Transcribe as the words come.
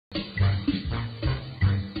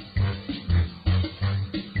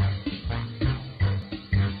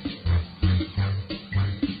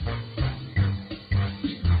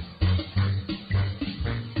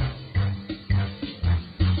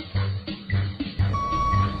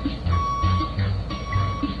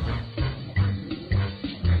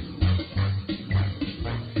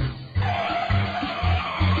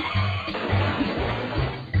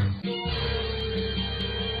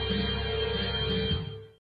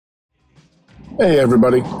Hey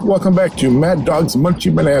everybody, welcome back to Maddogs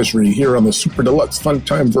Munchie Menagerie here on the Super Deluxe Fun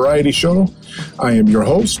Time Variety Show. I am your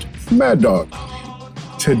host, Maddog.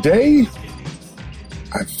 Today,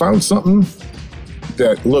 I found something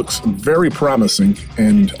that looks very promising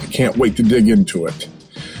and I can't wait to dig into it.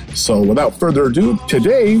 So without further ado,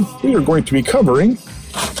 today we are going to be covering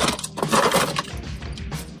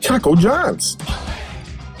Taco John's.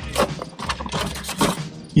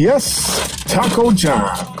 Yes, Taco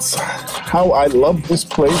John's. How I love this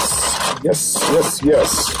place. Yes.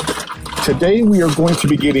 Today we are going to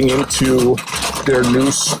be getting into their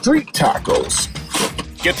new street tacos.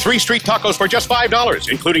 Get 3 street tacos for just $5,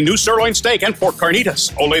 including new sirloin steak and pork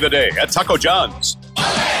carnitas. Ole the day at Taco John's.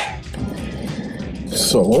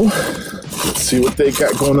 So, let's see what they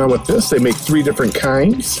got going on with this. They make 3 different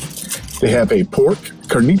kinds. They have a pork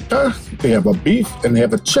carnita, they have a beef, and they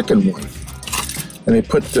have a chicken one. And they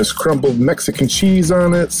put this crumbled Mexican cheese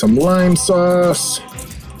on it, some lime sauce,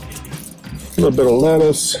 a little bit of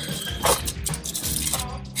lettuce.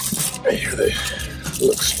 Here they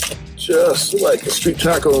looks just like a street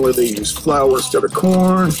taco, only they use flour instead of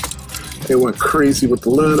corn. They went crazy with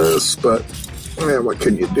the lettuce, but man, what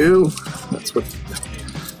can you do? That's what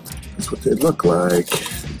they look like.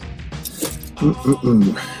 All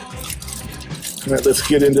right, let's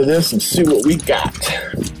get into this and see what we got.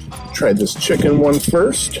 Try this chicken one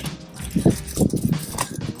first.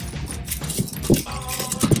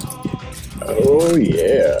 Oh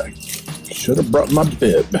yeah, should have brought my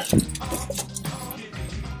bib.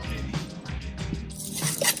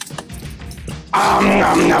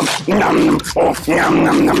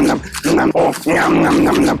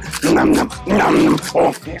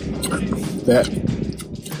 That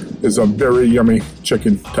is a very yummy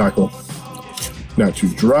chicken taco. Not too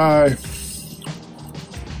dry.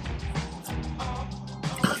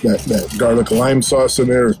 That garlic lime sauce in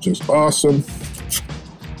there is just awesome.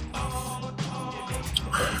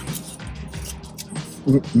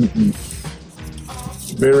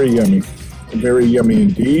 Very yummy. Very yummy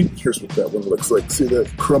indeed. Here's what that one looks like. See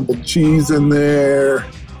that crumbled cheese in there?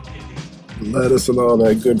 Lettuce and all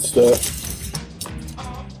that good stuff.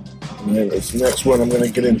 And then this next one I'm going to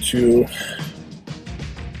get into.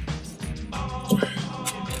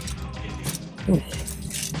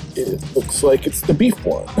 It looks like it's the beef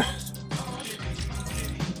one.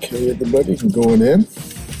 Okay, everybody, I'm going in.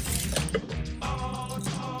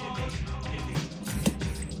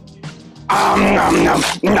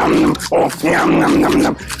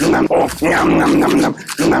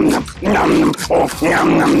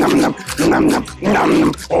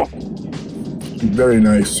 Very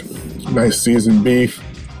nice. Nice seasoned beef.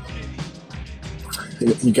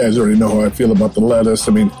 You guys already know how I feel about the lettuce.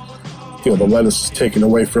 I mean, I feel the lettuce is taken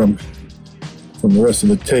away from the rest of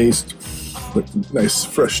the taste. But nice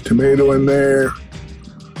fresh tomato in there.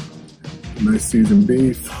 Nice seasoned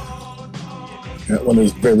beef. That one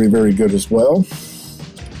is very, very good as well.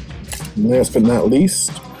 And last but not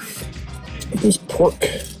least, there's pork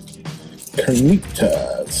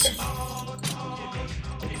carnitas.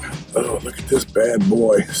 Oh, look at this bad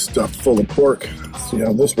boy, stuffed full of pork. Let's see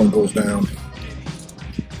how this one goes down.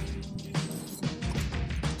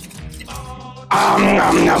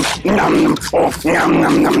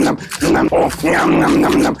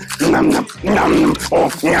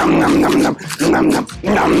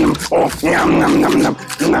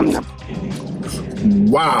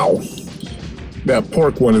 Wow, that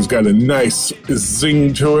pork one has got a nice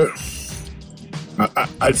zing to it.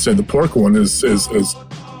 I'd say the pork one is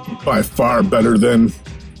by far better than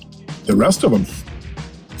the rest of them.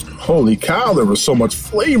 Holy cow, there was so much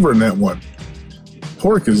flavor in that one.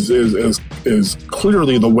 Pork is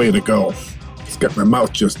clearly the way to go. It's got my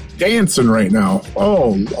mouth just dancing right now.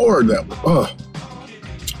 Oh Lord,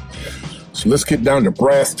 So let's get down to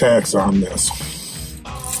brass tacks on this.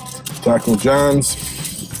 Taco John's,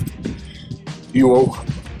 you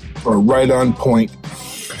are right on point.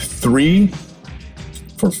 3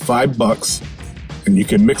 for $5, and you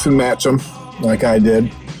can mix and match them like I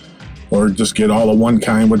did, or just get all of one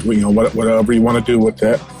kind, with whatever you want to do with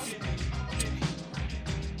that.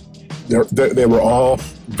 They were all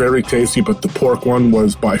very tasty, but the pork one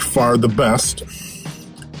was by far the best.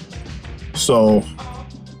 So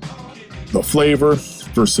the flavor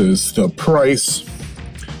versus the price,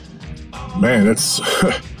 man, it's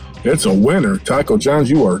a winner. Taco John's,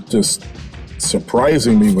 you are just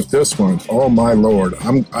surprising me with this one. Oh my Lord,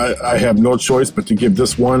 I have no choice but to give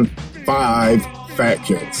this one 5 fat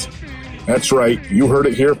kids. That's right, you heard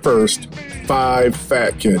it here first. 5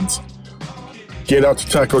 fat kids. Get out to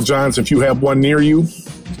Taco John's if you have one near you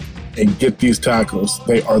and get these tacos.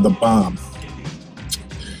 They are the bomb.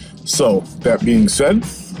 So, that being said,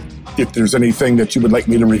 if there's anything that you would like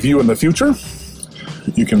me to review in the future,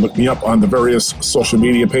 you can look me up on the various social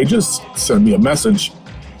media pages, send me a message,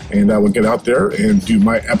 and I will get out there and do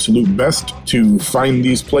my absolute best to find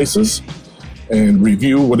these places and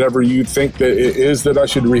review whatever you think that it is that I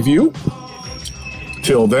should review.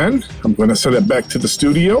 Till then, I'm going to send it back to the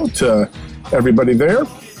studio to everybody there.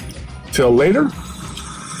 Till later,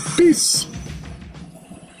 peace.